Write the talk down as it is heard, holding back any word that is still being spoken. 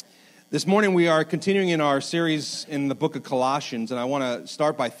This morning we are continuing in our series in the book of Colossians, and I want to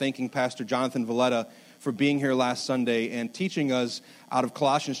start by thanking Pastor Jonathan Valletta for being here last Sunday and teaching us out of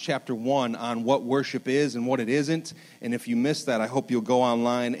Colossians chapter 1 on what worship is and what it isn't. And if you missed that, I hope you'll go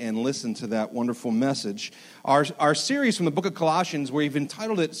online and listen to that wonderful message. Our series from the book of Colossians, we've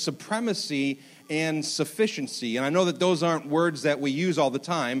entitled it Supremacy and Sufficiency. And I know that those aren't words that we use all the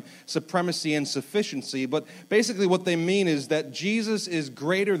time, supremacy and sufficiency, but basically what they mean is that Jesus is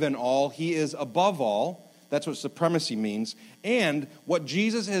greater than all, he is above all. That's what supremacy means. And what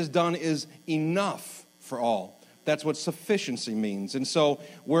Jesus has done is enough for all. That's what sufficiency means. And so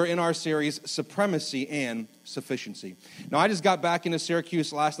we're in our series, Supremacy and Sufficiency. Now, I just got back into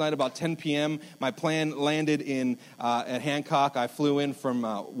Syracuse last night about 10 p.m. My plane landed at Hancock. I flew in from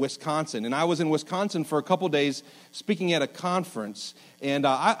Wisconsin. And I was in Wisconsin for a couple days speaking at a conference. And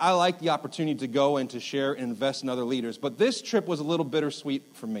I like the opportunity to go and to share and invest in other leaders. But this trip was a little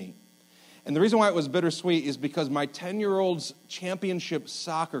bittersweet for me. And the reason why it was bittersweet is because my 10-year-old's championship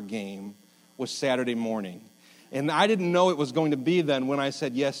soccer game was Saturday morning. And I didn't know it was going to be then when I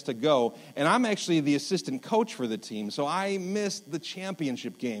said yes to go. And I'm actually the assistant coach for the team, so I missed the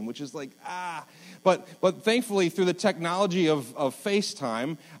championship game, which is like, But thankfully, through the technology of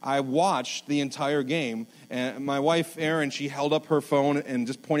FaceTime, I watched the entire game. And my wife, Erin, she held up her phone and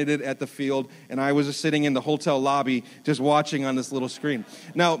just pointed it at the field. And I was just sitting in the hotel lobby just watching on this little screen.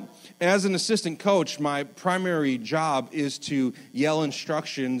 Now, as an assistant coach, my primary job is to yell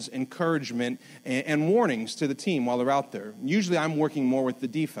instructions, encouragement, and warnings to the team while they're out there. Usually I'm working more with the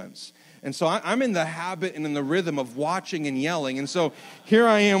defense. And so I'm in the habit and in the rhythm of watching and yelling. And so here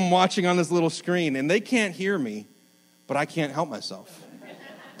I am watching on this little screen, and they can't hear me, but I can't help myself.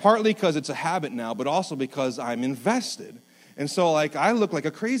 Partly because it's a habit now, but also because I'm invested. And so, I look like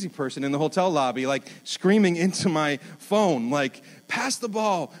a crazy person in the hotel lobby, screaming into my phone, pass the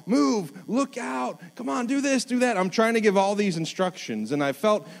ball, move, look out, come on, do this, do that. I'm trying to give all these instructions, and I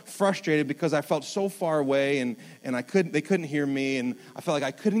felt frustrated because I felt so far away, and they couldn't hear me, and I felt like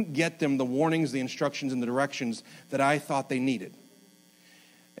I couldn't get them the warnings, the instructions, and the directions that I thought they needed.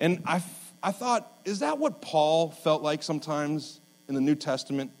 And I thought, is that what Paul felt like sometimes in the New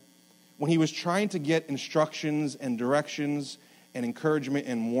Testament? When he was trying to get instructions and directions and encouragement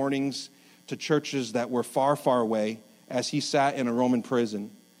and warnings to churches that were far, far away as he sat in a Roman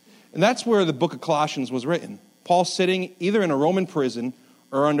prison. And that's where the book of Colossians was written. Paul sitting either in a Roman prison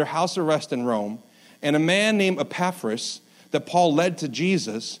or under house arrest in Rome, and a man named Epaphras that Paul led to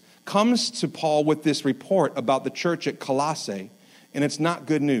Jesus comes to Paul with this report about the church at Colossae, and it's not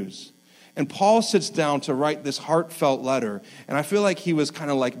good news. And Paul sits down to write this heartfelt letter, and I feel like he was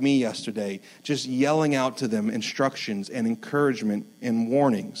kind of like me yesterday, just yelling out to them instructions and encouragement and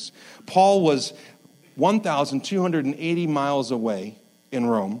warnings. Paul was 1,280 miles away in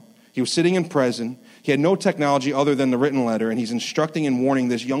Rome. He was sitting in prison. He had no technology other than the written letter, and he's instructing and warning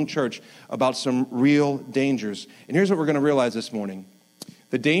this young church about some real dangers. And here's what we're going to realize this morning.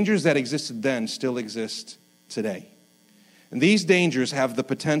 The dangers that existed then still exist today. And these dangers have the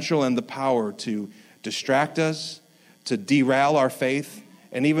potential and the power to distract us, to derail our faith,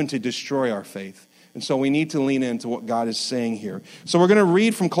 and even to destroy our faith. And so we need to lean into what God is saying here. So we're going to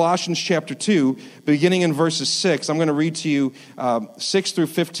read from Colossians chapter 2, beginning in verses 6. I'm going to read to you 6 through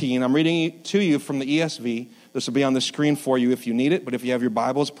 15. I'm reading it to you from the ESV. This will be on the screen for you if you need it. But if you have your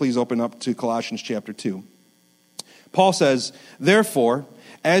Bibles, please open up to Colossians chapter 2. Paul says, "Therefore,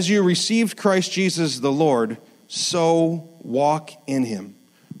 as you received Christ Jesus the Lord, so walk in him,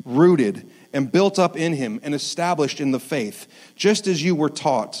 rooted and built up in him and established in the faith, just as you were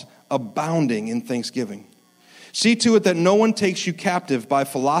taught, abounding in thanksgiving. See to it that no one takes you captive by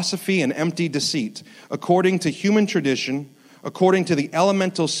philosophy and empty deceit, according to human tradition, according to the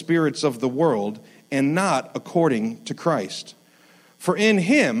elemental spirits of the world, and not according to Christ. For in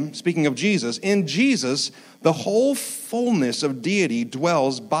him," speaking of Jesus, "in Jesus, the whole fullness of deity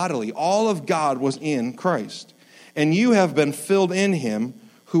dwells bodily. All of God was in Christ. And you have been filled in him,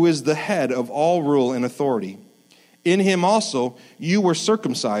 who is the head of all rule and authority. In him also you were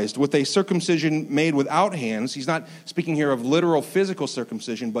circumcised with a circumcision made without hands." He's not speaking here of literal physical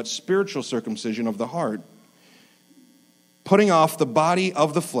circumcision, but spiritual circumcision of the heart. "Putting off the body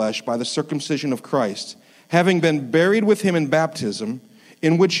of the flesh by the circumcision of Christ, having been buried with him in baptism,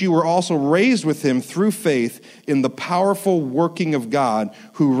 in which you were also raised with him through faith in the powerful working of God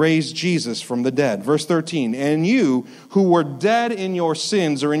who raised Jesus from the dead." Verse 13, "And you who were dead in your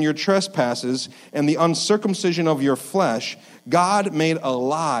sins or in your trespasses and the uncircumcision of your flesh, God made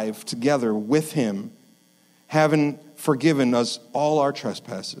alive together with him, having forgiven us all our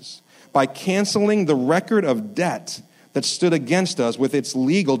trespasses, by canceling the record of debt that stood against us with its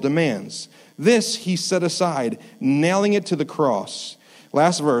legal demands. This he set aside, nailing it to the cross.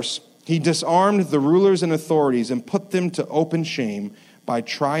 Last verse, he disarmed the rulers and authorities and put them to open shame by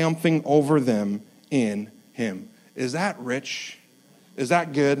triumphing over them in him. Is that rich? Is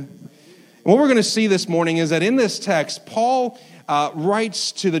that good? And what we're going to see this morning is that in this text, Paul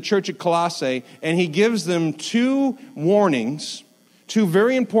writes to the church at Colossae, and he gives them two warnings, two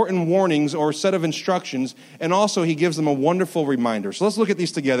very important warnings or set of instructions, and also he gives them a wonderful reminder. So let's look at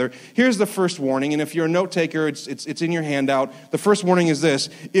these together. Here's the first warning, and if you're a note taker, it's in your handout. The first warning is this: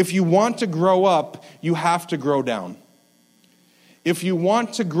 if you want to grow up, you have to grow down. If you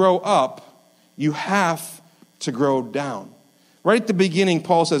want to grow up, you have to grow down. Right at the beginning,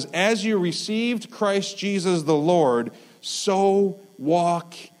 Paul says, as you received Christ Jesus the Lord, so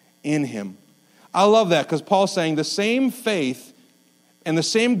walk in him. I love that because Paul's saying the same faith and the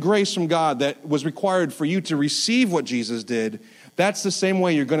same grace from God that was required for you to receive what Jesus did, that's the same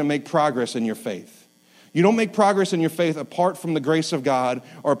way you're going to make progress in your faith. You don't make progress in your faith apart from the grace of God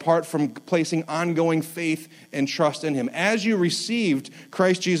or apart from placing ongoing faith and trust in him. As you received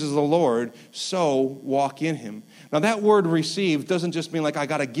Christ Jesus the Lord, so walk in him. Now that word received doesn't just mean like I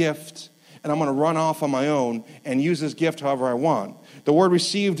got a gift and I'm going to run off on my own and use this gift however I want. The word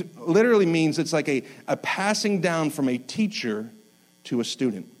received literally means it's like a passing down from a teacher to a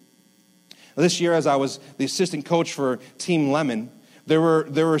student. This year, as I was the assistant coach for Team Lemon, there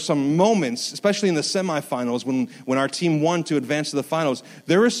were some moments, especially in the semifinals, when our team won to advance to the finals,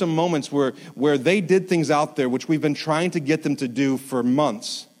 there were some moments where they did things out there which we've been trying to get them to do for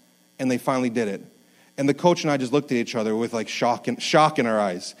months, and they finally did it. And the coach and I just looked at each other with like shock in our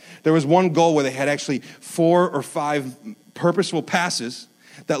eyes. There was one goal where they had actually 4 or 5 purposeful passes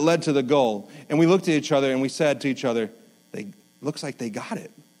that led to the goal. And we looked at each other and we said to each other, looks like they got it.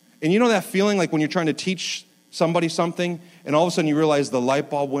 And you know that feeling like when you're trying to teach somebody something and all of a sudden you realize the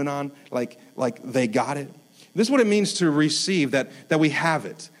light bulb went on, like they got it? This is what it means to receive, that we have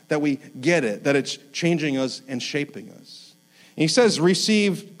it, that we get it, that it's changing us and shaping us. And he says,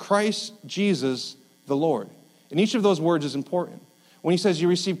 receive Christ Jesus the Lord. And each of those words is important. When he says you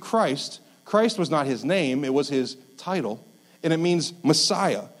receive Christ, Christ was not his name, it was his title, and it means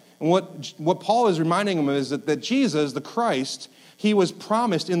Messiah. And what Paul is reminding him of is that Jesus, the Christ, he was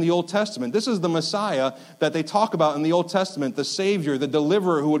promised in the Old Testament. This is the Messiah that they talk about in the Old Testament, the Savior, the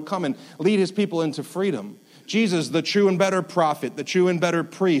deliverer who would come and lead his people into freedom. Jesus, the true and better prophet, the true and better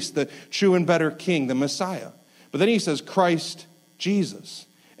priest, the true and better king, the Messiah. But then he says Christ Jesus.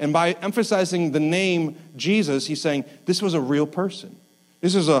 And by emphasizing the name Jesus, he's saying this was a real person.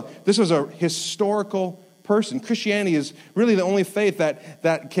 This was a historical person. Christianity is really the only faith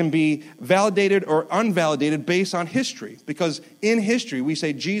that can be validated or unvalidated based on history. Because in history, we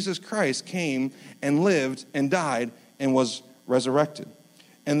say Jesus Christ came and lived and died and was resurrected.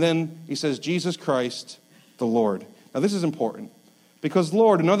 And then he says Jesus Christ, the Lord. Now this is important because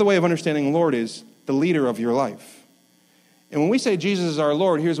Lord, another way of understanding Lord is the leader of your life. And when we say Jesus is our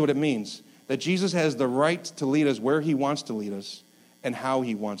Lord, here's what it means. That Jesus has the right to lead us where he wants to lead us and how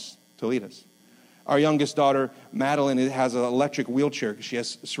he wants to lead us. Our youngest daughter, Madeline, has an electric wheelchair because she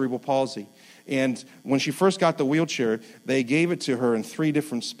has cerebral palsy. And when she first got the wheelchair, they gave it to her in 3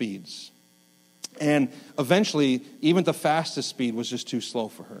 different speeds. And eventually, even the fastest speed was just too slow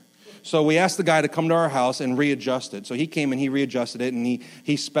for her. So we asked the guy to come to our house and readjust it. So he came and he readjusted it, and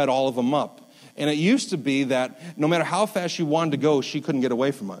he sped all of them up. And it used to be that no matter how fast she wanted to go, she couldn't get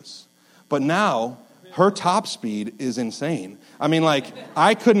away from us. But now, her top speed is insane. I mean, like,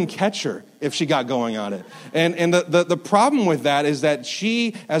 I couldn't catch her if she got going on it. And the problem with that is that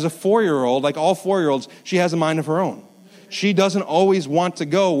she, as a 4-year-old, like all 4-year-olds, she has a mind of her own. She doesn't always want to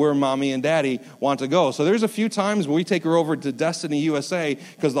go where mommy and daddy want to go. So there's a few times when we take her over to Destiny USA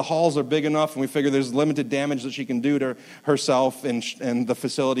because the halls are big enough and we figure there's limited damage that she can do to herself and the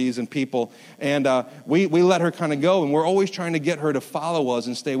facilities and people. And we let her kind of go, and we're always trying to get her to follow us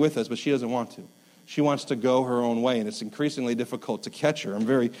and stay with us, but she doesn't want to. She wants to go her own way, and it's increasingly difficult to catch her.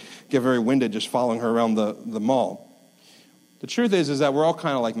 Get very winded just following her around the mall. The truth is that we're all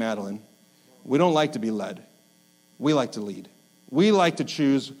kind of like Madeline. We don't like to be led. We like to lead. We like to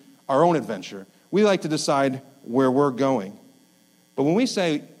choose our own adventure. We like to decide where we're going. But when we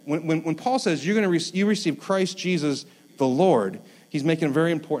say, when Paul says you receive Christ Jesus the Lord, he's making a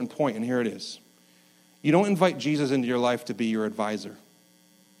very important point, and here it is. You don't invite Jesus into your life to be your advisor,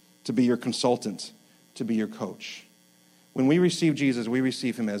 to be your consultant, to be your coach. When we receive Jesus, we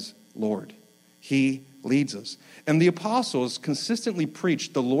receive him as Lord. He leads us. And the apostles consistently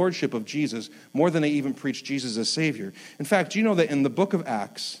preached the lordship of Jesus more than they even preached Jesus as Savior. In fact, do you know that in the book of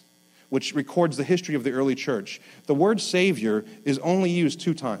Acts, which records the history of the early church, the word Savior is only used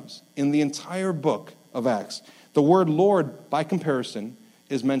 2 times in the entire book of Acts. The word Lord, by comparison,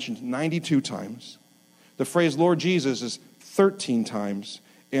 is mentioned 92 times. The phrase Lord Jesus is 13 times,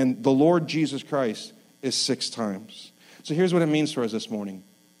 and the Lord Jesus Christ is 6 times. So here's what it means for us this morning.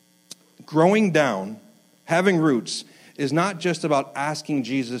 Growing down, having roots, is not just about asking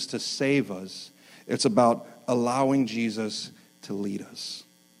Jesus to save us. It's about allowing Jesus to lead us.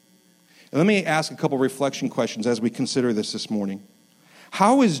 And let me ask a couple reflection questions as we consider this morning.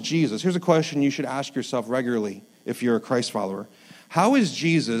 How is Jesus, here's a question you should ask yourself regularly if you're a Christ follower. How has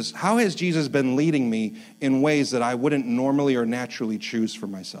Jesus been leading me in ways that I wouldn't normally or naturally choose for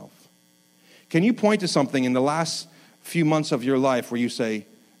myself? Can you point to something in the last few months of your life where you say,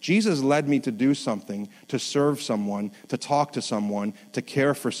 Jesus led me to do something, to serve someone, to talk to someone, to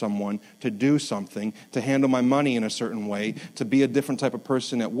care for someone, to do something, to handle my money in a certain way, to be a different type of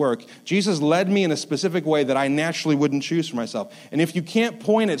person at work. Jesus led me in a specific way that I naturally wouldn't choose for myself. And if you can't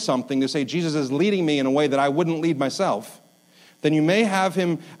point at something to say Jesus is leading me in a way that I wouldn't lead myself, then you may have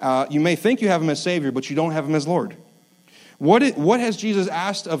him, you may think you have him as Savior, but you don't have him as Lord. What has Jesus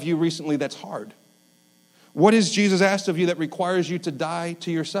asked of you recently that's hard? What has Jesus asked of you that requires you to die to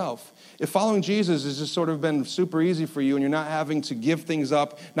yourself? If following Jesus has just sort of been super easy for you and you're not having to give things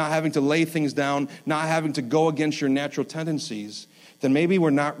up, not having to lay things down, not having to go against your natural tendencies, then maybe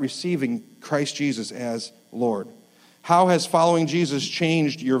we're not receiving Christ Jesus as Lord. How has following Jesus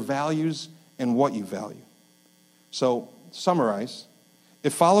changed your values and what you value? So, summarize.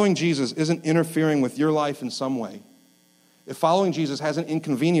 If following Jesus isn't interfering with your life in some way, if following Jesus hasn't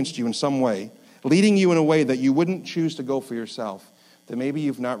inconvenienced you in some way, leading you in a way that you wouldn't choose to go for yourself, then maybe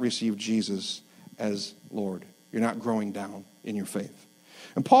you've not received Jesus as Lord. You're not growing down in your faith.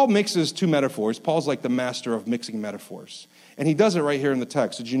 And Paul mixes 2 metaphors. Paul's like the master of mixing metaphors. And he does it right here in the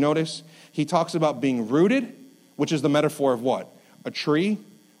text. Did you notice? He talks about being rooted, which is the metaphor of what? A tree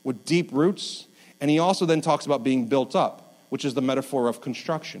with deep roots. And he also then talks about being built up, which is the metaphor of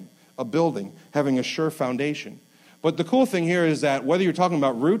construction, a building, having a sure foundation. But the cool thing here is that whether you're talking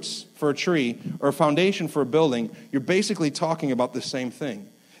about roots for a tree or a foundation for a building, you're basically talking about the same thing.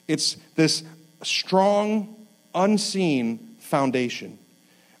 It's this strong, unseen foundation.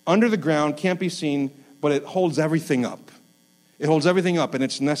 Under the ground, can't be seen, but it holds everything up. It holds everything up, and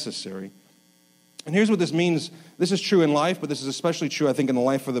it's necessary. And here's what this means. This is true in life, but this is especially true, I think, in the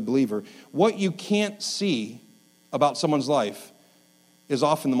life of the believer. What you can't see about someone's life is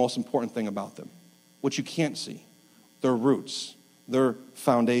often the most important thing about them. What you can't see. Their roots, their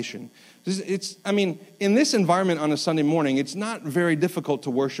foundation. In this environment on a Sunday morning, it's not very difficult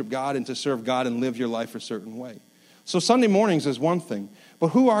to worship God and to serve God and live your life a certain way. So Sunday mornings is one thing, but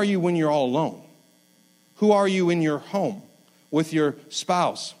who are you when you're all alone? Who are you in your home, with your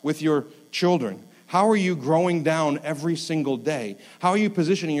spouse, with your children? How are you growing down every single day? How are you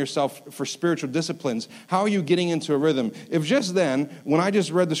positioning yourself for spiritual disciplines? How are you getting into a rhythm? If just then, when I just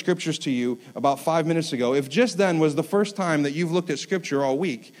read the scriptures to you about 5 minutes ago, if just then was the first time that you've looked at scripture all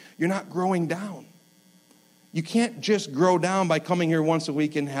week, you're not growing down. You can't just grow down by coming here once a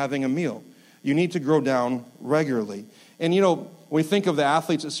week and having a meal. You need to grow down regularly. And when we think of the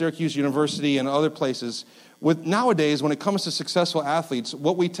athletes at Syracuse University and other places, nowadays, when it comes to successful athletes,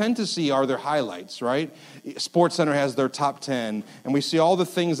 what we tend to see are their highlights, right? SportsCenter has their top 10, and we see all the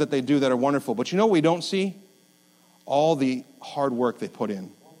things that they do that are wonderful. But you know what we don't see? All the hard work they put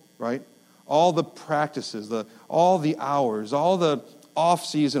in, right? All the practices, all the hours, all the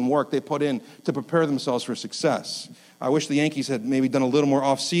off-season work they put in to prepare themselves for success. I wish the Yankees had maybe done a little more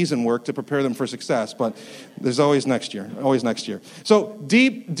off-season work to prepare them for success, but there's always next year, always next year. So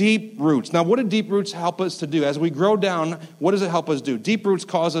deep roots. Now, what do deep roots help us to do? As we grow down, what does it help us do? Deep roots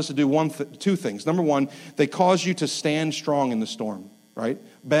cause us to do two things. Number one, they cause you to stand strong in the storm, right?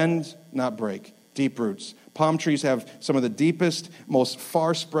 Bend, not break. Deep roots. Palm trees have some of the deepest, most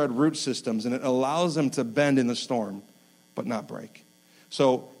far-spread root systems, and it allows them to bend in the storm, but not break.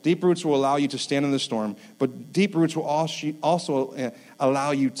 So deep roots will allow you to stand in the storm, but deep roots will also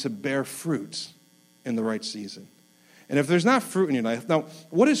allow you to bear fruit in the right season. And if there's not fruit in your life, now,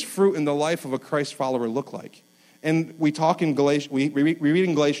 what does fruit in the life of a Christ follower look like? And we talk in Galatians, we read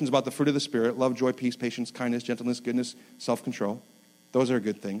in Galatians about the fruit of the Spirit: love, joy, peace, patience, kindness, gentleness, goodness, self-control. Those are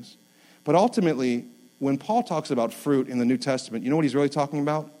good things. But ultimately, when Paul talks about fruit in the New Testament, you know what he's really talking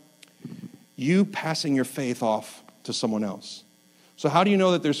about? You passing your faith off to someone else. So how do you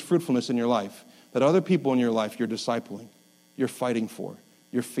know that there's fruitfulness in your life? That other people in your life you're discipling, you're fighting for,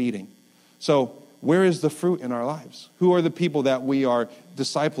 you're feeding. So where is the fruit in our lives? Who are the people that we are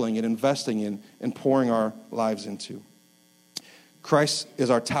discipling and investing in and pouring our lives into? Christ is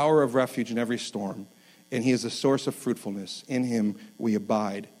our tower of refuge in every storm, and he is the source of fruitfulness. In him we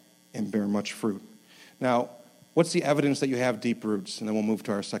abide and bear much fruit. Now, what's the evidence that you have deep roots? And then we'll move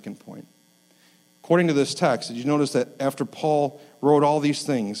to our second point. According to this text, did you notice that after Paul wrote all these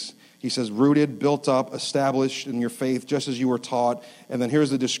things, he says, rooted, built up, established in your faith, just as you were taught. And then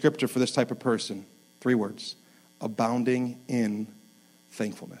here's the descriptor for this type of person. 3 words. Abounding in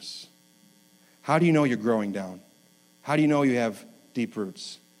thankfulness. How do you know you're growing down? How do you know you have deep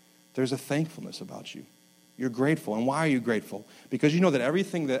roots? There's a thankfulness about you. You're grateful. And why are you grateful? Because you know that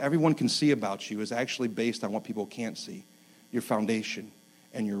everything that everyone can see about you is actually based on what people can't see. Your foundation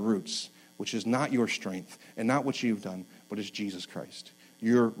and your roots, which is not your strength and not what you've done, but is Jesus Christ.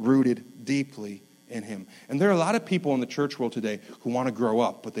 You're rooted deeply in him. And there are a lot of people in the church world today who want to grow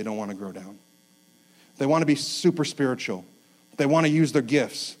up, but they don't want to grow down. They want to be super spiritual. They want to use their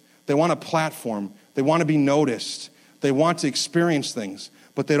gifts. They want a platform. They want to be noticed. They want to experience things,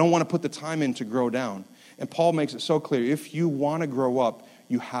 but they don't want to put the time in to grow down. And Paul makes it so clear, if you want to grow up,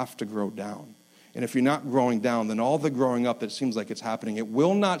 you have to grow down. And if you're not growing down, then all the growing up that seems like it's happening, it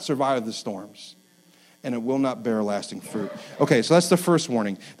will not survive the storms. And it will not bear lasting fruit. Okay, so that's the first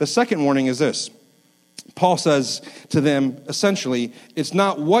warning. The second warning is this. Paul says to them, essentially, it's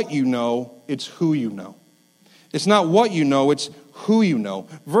not what you know, it's who you know. It's not what you know, it's who you know.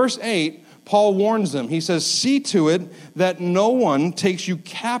 Verse 8, Paul warns them. He says, see to it that no one takes you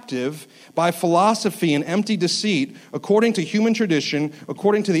captive by philosophy and empty deceit, according to human tradition,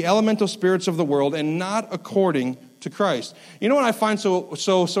 according to the elemental spirits of the world, and not according to Christ. You know what I find so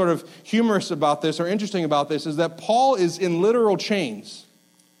sort of humorous about this or interesting about this is that Paul is in literal chains.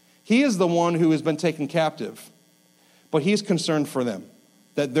 He is the one who has been taken captive, but he's concerned for them,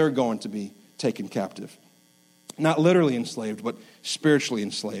 that they're going to be taken captive. Not literally enslaved, but spiritually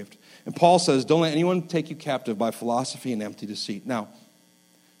enslaved. And Paul says, don't let anyone take you captive by philosophy and empty deceit. Now,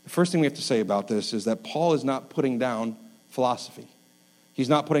 the first thing we have to say about this is that Paul is not putting down philosophy. He's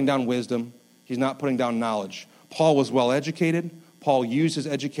not putting down wisdom. He's not putting down knowledge. Paul was well educated. Paul used his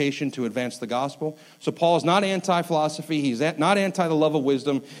education to advance the gospel. So Paul is not anti-philosophy. He's not anti the love of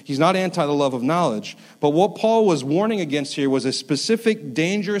wisdom. He's not anti the love of knowledge. But what Paul was warning against here was a specific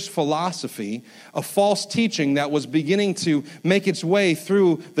dangerous philosophy, a false teaching that was beginning to make its way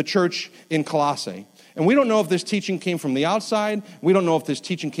through the church in Colossae. And we don't know if this teaching came from the outside. We don't know if this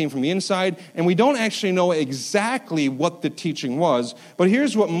teaching came from the inside. And we don't actually know exactly what the teaching was. But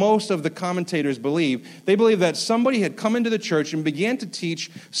here's what most of the commentators believe. They believe that somebody had come into the church and began to teach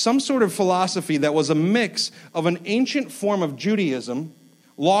some sort of philosophy that was a mix of an ancient form of Judaism,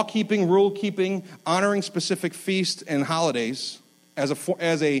 law-keeping, rule-keeping, honoring specific feasts and holidays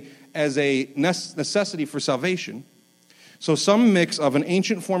as a necessity for salvation. So some mix of an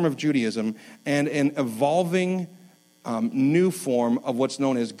ancient form of Judaism and an evolving new form of what's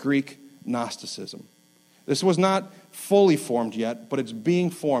known as Greek Gnosticism. This was not fully formed yet, but it's being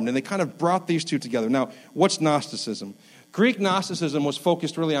formed. And they kind of brought these two together. Now, what's Gnosticism? Greek Gnosticism was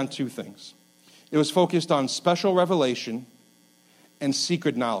focused really on two things. It was focused on special revelation and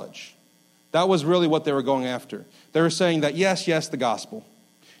secret knowledge. That was really what they were going after. They were saying that, yes, the gospel.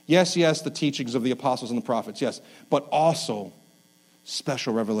 Yes, the teachings of the apostles and the prophets, yes. But also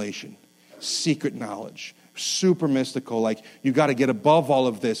special revelation, secret knowledge, super mystical. Like you got to get above all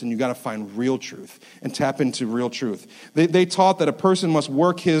of this and you got to find real truth and tap into real truth. They taught that a person must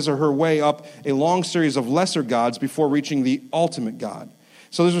work his or her way up a long series of lesser gods before reaching the ultimate God.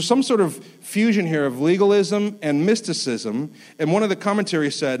 So there's some sort of fusion here of legalism and mysticism. And one of the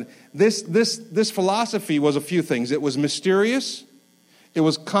commentaries said this philosophy was a few things. It was mysterious. It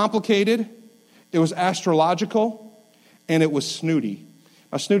was complicated, it was astrological, and it was snooty.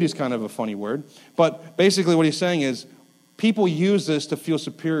 Now, snooty is kind of a funny word, but basically what he's saying is people use this to feel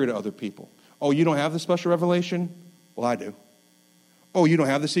superior to other people. Oh, you don't have the special revelation? Well, I do. Oh, you don't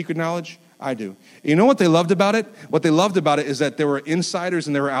have the secret knowledge? I do. You know what they loved about it? What they loved about it is that there were insiders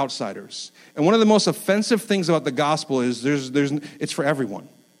and there were outsiders. And one of the most offensive things about the gospel is it's for everyone.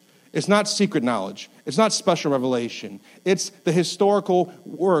 It's not secret knowledge. It's not special revelation. It's the historical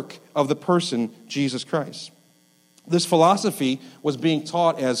work of the person, Jesus Christ. This philosophy was being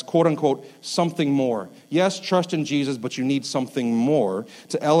taught as, quote unquote, something more. Yes, trust in Jesus, but you need something more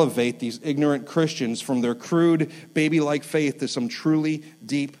to elevate these ignorant Christians from their crude, baby-like faith to some truly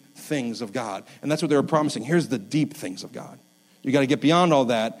deep things of God. And that's what they were promising. Here's the deep things of God. You got to get beyond all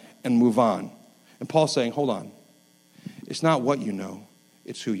that and move on. And Paul's saying, hold on. It's not what you know.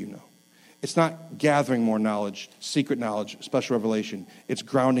 It's who you know. It's not gathering more knowledge, secret knowledge, special revelation. It's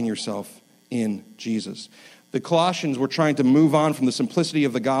grounding yourself in Jesus. The Colossians were trying to move on from the simplicity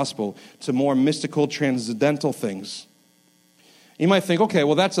of the gospel to more mystical, transcendental things. You might think, okay,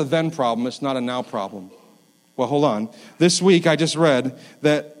 well, that's a then problem. It's not a now problem. Well, hold on. This week, I just read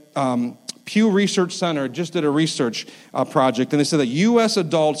that Pew Research Center just did a research project, and they said that U.S.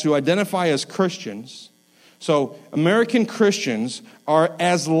 adults who identify as Christians, so American Christians, are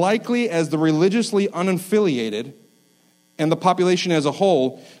as likely as the religiously unaffiliated and the population as a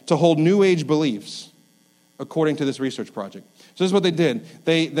whole to hold New Age beliefs, according to this research project. So this is what they did.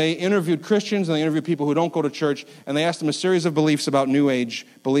 They interviewed Christians and they interviewed people who don't go to church, and they asked them a series of beliefs about New Age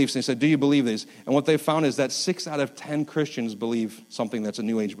beliefs. And they said, do you believe these? And what they found is that 6 out of 10 Christians believe something that's a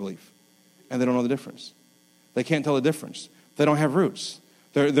New Age belief. And they don't know the difference. They can't tell the difference. They don't have roots.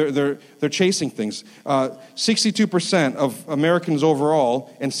 They're chasing things. 62% of Americans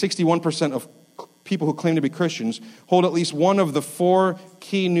overall and 61% of people who claim to be Christians hold at least one of the 4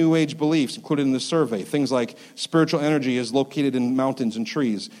 key New Age beliefs included in the survey. Things like spiritual energy is located in mountains and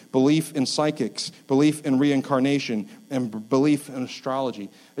trees, belief in psychics, belief in reincarnation, and belief in astrology.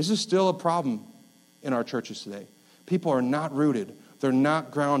 This is still a problem in our churches today. People are not rooted. They're not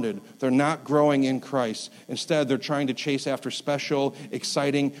grounded. They're not growing in Christ. Instead, they're trying to chase after special,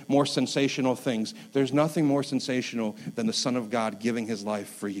 exciting, more sensational things. There's nothing more sensational than the Son of God giving his life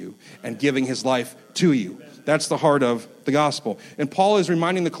for you and giving his life to you. That's the heart of the gospel. And Paul is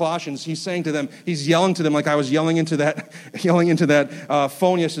reminding the Colossians, he's saying to them, he's yelling to them like I was yelling into that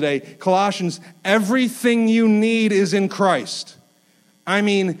phone yesterday. Colossians, everything you need is in Christ. I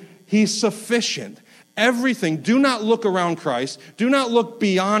mean, he's sufficient. Everything. Do not look around Christ. Do not look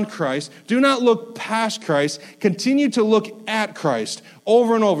beyond Christ. Do not look past Christ. Continue to look at Christ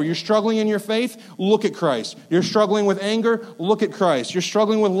over and over. You're struggling in your faith? Look at Christ. You're struggling with anger? Look at Christ. You're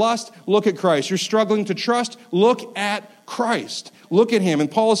struggling with lust? Look at Christ. You're struggling to trust? Look at Christ. Look at him.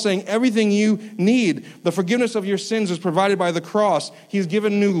 And Paul is saying everything you need, the forgiveness of your sins is provided by the cross. He's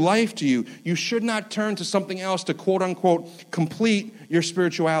given new life to you. You should not turn to something else to quote unquote complete your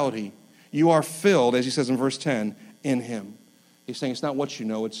spirituality. You are filled, as he says in verse 10, in him. He's saying it's not what you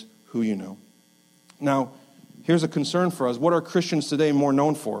know, it's who you know. Now, here's a concern for us. What are Christians today more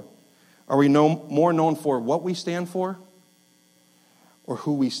known for? Are we more known for what we stand for or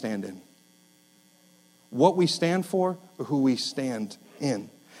who we stand in? What we stand for or who we stand in?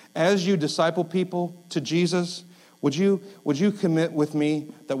 As you disciple people to Jesus, would you commit with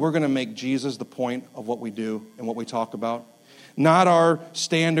me that we're going to make Jesus the point of what we do and what we talk about? Not our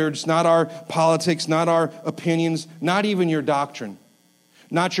standards, not our politics, not our opinions, not even your doctrine,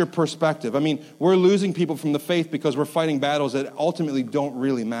 not your perspective. I mean, we're losing people from the faith because we're fighting battles that ultimately don't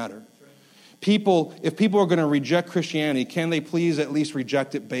really matter. If people are going to reject Christianity, can they please at least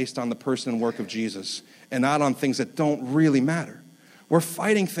reject it based on the person and work of Jesus and not on things that don't really matter? We're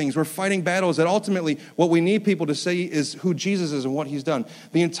fighting things. We're fighting battles that ultimately what we need people to say is who Jesus is and what he's done.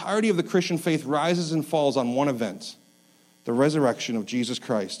 The entirety of the Christian faith rises and falls on one event: the resurrection of Jesus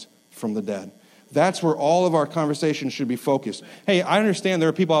Christ from the dead. That's where all of our conversations should be focused. Hey, I understand there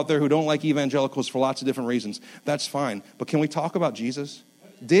are people out there who don't like evangelicals for lots of different reasons. That's fine. But can we talk about Jesus?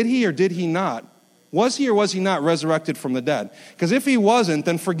 Did he or did he not? Was he or was he not resurrected from the dead? Because if he wasn't,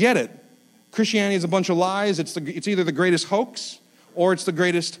 then forget it. Christianity is a bunch of lies. It's either the greatest hoax or it's the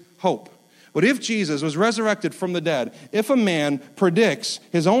greatest hope. But if Jesus was resurrected from the dead, if a man predicts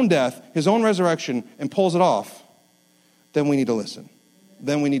his own death, his own resurrection, and pulls it off, then we need to listen.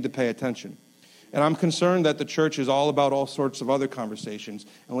 Then we need to pay attention. And I'm concerned that the church is all about all sorts of other conversations,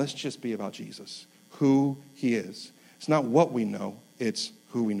 and let's just be about Jesus, who he is. It's not what we know, it's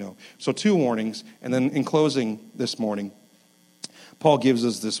who we know. So 2 warnings, and then in closing this morning, Paul gives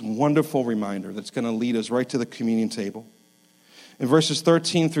us this wonderful reminder that's going to lead us right to the communion table. In verses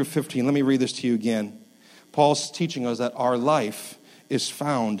 13 through 15, let me read this to you again. Paul's teaching us that our life is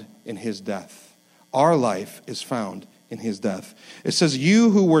found in his death. Our life is found in his death. It says,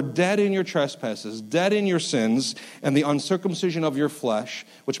 you who were dead in your trespasses, dead in your sins, and the uncircumcision of your flesh,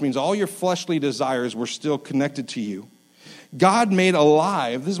 which means all your fleshly desires were still connected to you, God made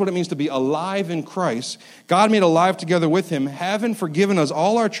alive. This is what it means to be alive in Christ. God made alive together with him, having forgiven us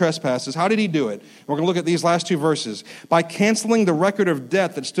all our trespasses. How did he do it? We're going to look at these last 2 verses. By canceling the record of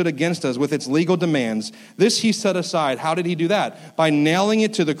debt that stood against us with its legal demands, this he set aside. How did he do that? By nailing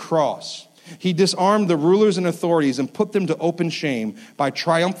it to the cross. He disarmed the rulers and authorities and put them to open shame by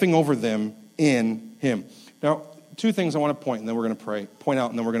triumphing over them in him. Now, 2 things I want to point out, and then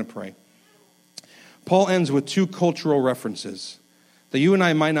we're going to pray. Paul ends with 2 cultural references that you and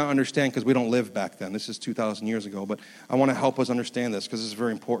I might not understand because we don't live back then. This is 2,000 years ago, but I want to help us understand this because this is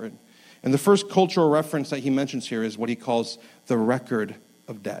very important. And the first cultural reference that he mentions here is what he calls the record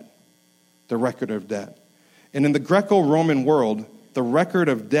of debt. The record of debt. And in the Greco-Roman world, the record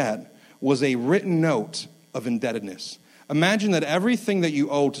of debt was a written note of indebtedness. Imagine that everything that you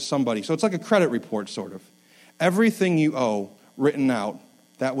owe to somebody, so it's like a credit report sort of. Everything you owe written out,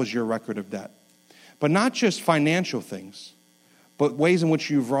 that was your record of debt. But not just financial things, but ways in which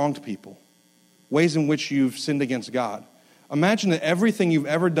you've wronged people, ways in which you've sinned against God. Imagine that everything you've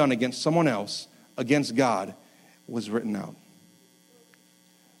ever done against someone else, against God, was written out.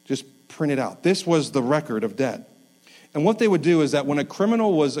 Just print it out. This was the record of debt. And what they would do is that when a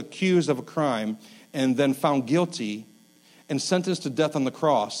criminal was accused of a crime and then found guilty and sentenced to death on the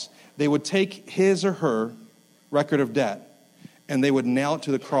cross, they would take his or her record of debt and they would nail it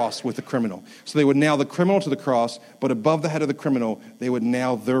to the cross with the criminal. So they would nail the criminal to the cross, but above the head of the criminal, they would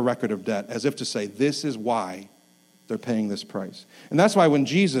nail their record of debt, as if to say, this is why they're paying this price. And that's why when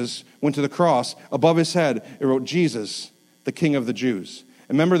Jesus went to the cross, above his head, it wrote, Jesus, the King of the Jews.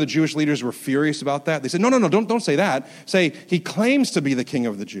 And remember, the Jewish leaders were furious about that. They said, no, don't say that. Say, he claims to be the King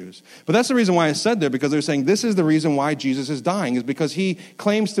of the Jews. But that's the reason why I said there, because they're saying this is the reason why Jesus is dying, is because he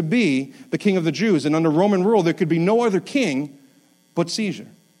claims to be the King of the Jews. And under Roman rule, there could be no other king but Caesar.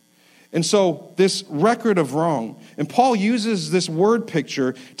 And so this record of wrong, and Paul uses this word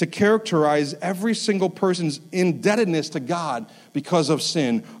picture to characterize every single person's indebtedness to God because of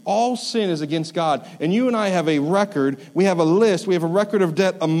sin. All sin is against God. And you and I have a record, we have a list, we have a record of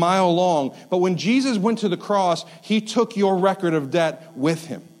debt a mile long. But when Jesus went to the cross, he took your record of debt with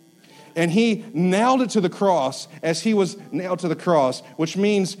him. And he nailed it to the cross as he was nailed to the cross, which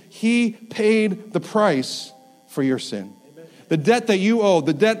means he paid the price for your sin. The debt that you owe,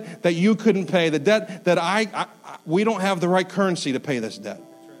 the debt that you couldn't pay, the debt that we don't have the right currency to pay this debt.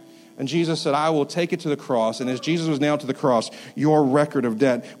 And Jesus said, I will take it to the cross. And as Jesus was nailed to the cross, your record of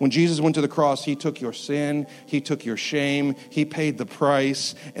debt. When Jesus went to the cross, he took your sin, he took your shame, he paid the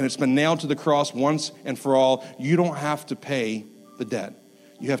price, and it's been nailed to the cross once and for all. You don't have to pay the debt.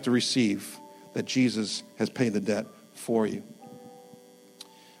 You have to receive that Jesus has paid the debt for you.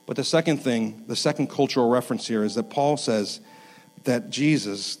 But the second thing, the second cultural reference here is that Paul says that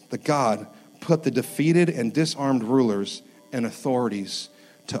Jesus, the God, put the defeated and disarmed rulers and authorities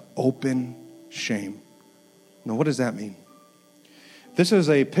to open shame. Now, what does that mean? This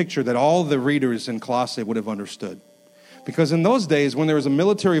is a picture that all the readers in Colossae would have understood. Because in those days, when there was a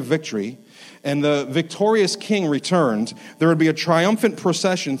military victory and the victorious king returned, there would be a triumphant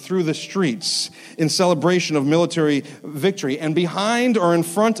procession through the streets in celebration of military victory. And behind or in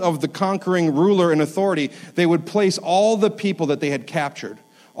front of the conquering ruler and authority, they would place all the people that they had captured,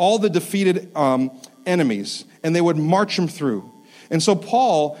 all the defeated enemies, and they would march them through. And so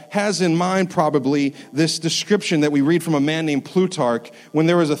Paul has in mind probably this description that we read from a man named Plutarch when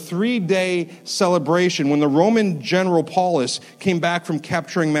there was a 3-day celebration when the Roman general Paulus came back from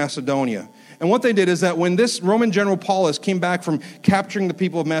capturing Macedonia. And what they did is that when this Roman general Paulus came back from capturing the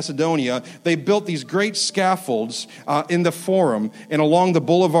people of Macedonia, they built these great scaffolds in the forum and along the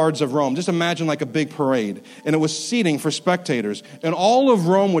boulevards of Rome. Just imagine like a big parade. And it was seating for spectators. And all of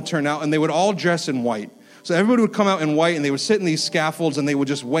Rome would turn out and they would all dress in white. So everybody would come out in white and they would sit in these scaffolds and they would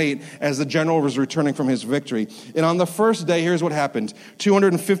just wait as the general was returning from his victory. And on the first day, here's what happened.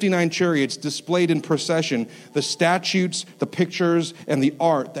 259 chariots displayed in procession the statutes, the pictures, and the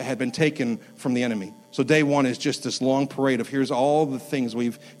art that had been taken from the enemy. So day one is just this long parade of here's all the things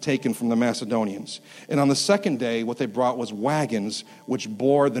we've taken from the Macedonians. And on the second day, what they brought was wagons which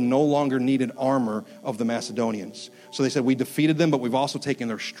bore the no longer needed armor of the Macedonians. So they said, we defeated them, but we've also taken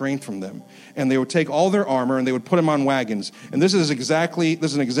their strength from them. And they would take all their armor and they would put them on wagons. And this is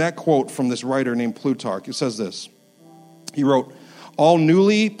an exact quote from this writer named Plutarch. It says this. He wrote, all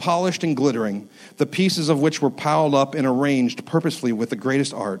newly polished and glittering, the pieces of which were piled up and arranged purposefully with the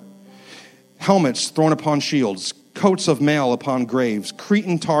greatest art. Helmets thrown upon shields, coats of mail upon graves,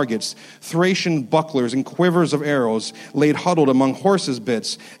 Cretan targets, Thracian bucklers, and quivers of arrows laid huddled among horses'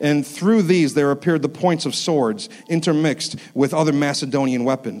 bits. And through these there appeared the points of swords, intermixed with other Macedonian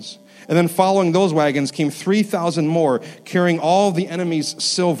weapons. And then following those wagons came 3,000 more, carrying all the enemy's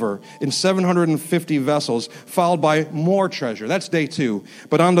silver in 750 vessels, followed by more treasure. That's day two.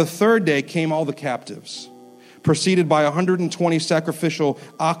 But on the third day came all the captives, preceded by 120 sacrificial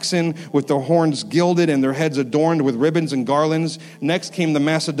oxen with their horns gilded and their heads adorned with ribbons and garlands. Next came the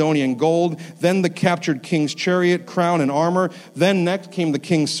Macedonian gold, then the captured king's chariot, crown, and armor. Then next came the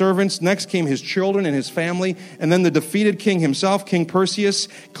king's servants. Next came his children and his family. And then the defeated king himself, King Perseus,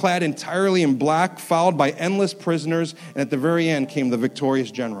 clad entirely in black, followed by endless prisoners. And at the very end came the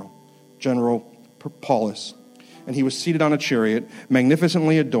victorious General Paulus. And he was seated on a chariot,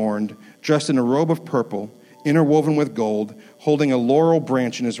 magnificently adorned, dressed in a robe of purple, interwoven with gold, holding a laurel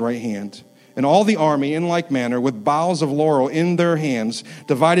branch in his right hand. And all the army, in like manner, with boughs of laurel in their hands,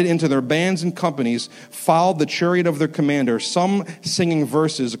 divided into their bands and companies, followed the chariot of their commander, some singing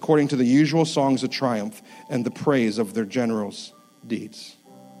verses according to the usual songs of triumph and the praise of their general's deeds.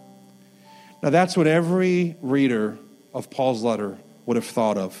 Now that's what every reader of Paul's letter would have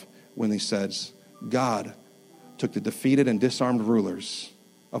thought of when he says, God took the defeated and disarmed rulers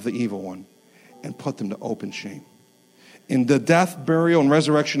of the evil one and put them to open shame. In the death, burial, and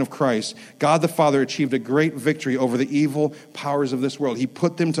resurrection of Christ, God the Father achieved a great victory over the evil powers of this world. He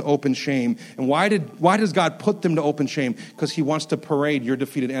put them to open shame. And why does God put them to open shame? Because he wants to parade your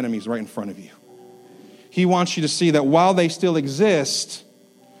defeated enemies right in front of you. He wants you to see that while they still exist,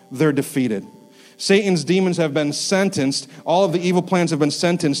 they're defeated. Satan's demons have been sentenced, all of the evil plans have been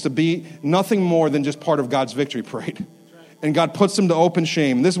sentenced to be nothing more than just part of God's victory parade. And God puts them to open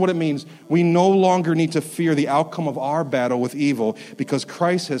shame. This is what it means. We no longer need to fear the outcome of our battle with evil because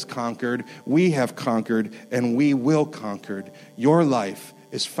Christ has conquered, we have conquered, and we will conquer. Your life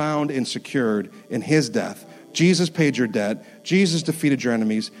is found and secured in his death. Jesus paid your debt. Jesus defeated your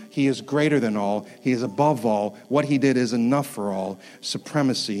enemies. He is greater than all. He is above all. What he did is enough for all.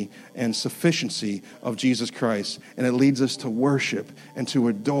 Supremacy and sufficiency of Jesus Christ. And it leads us to worship and to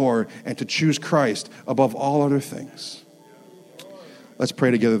adore and to choose Christ above all other things. Let's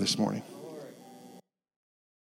pray together this morning.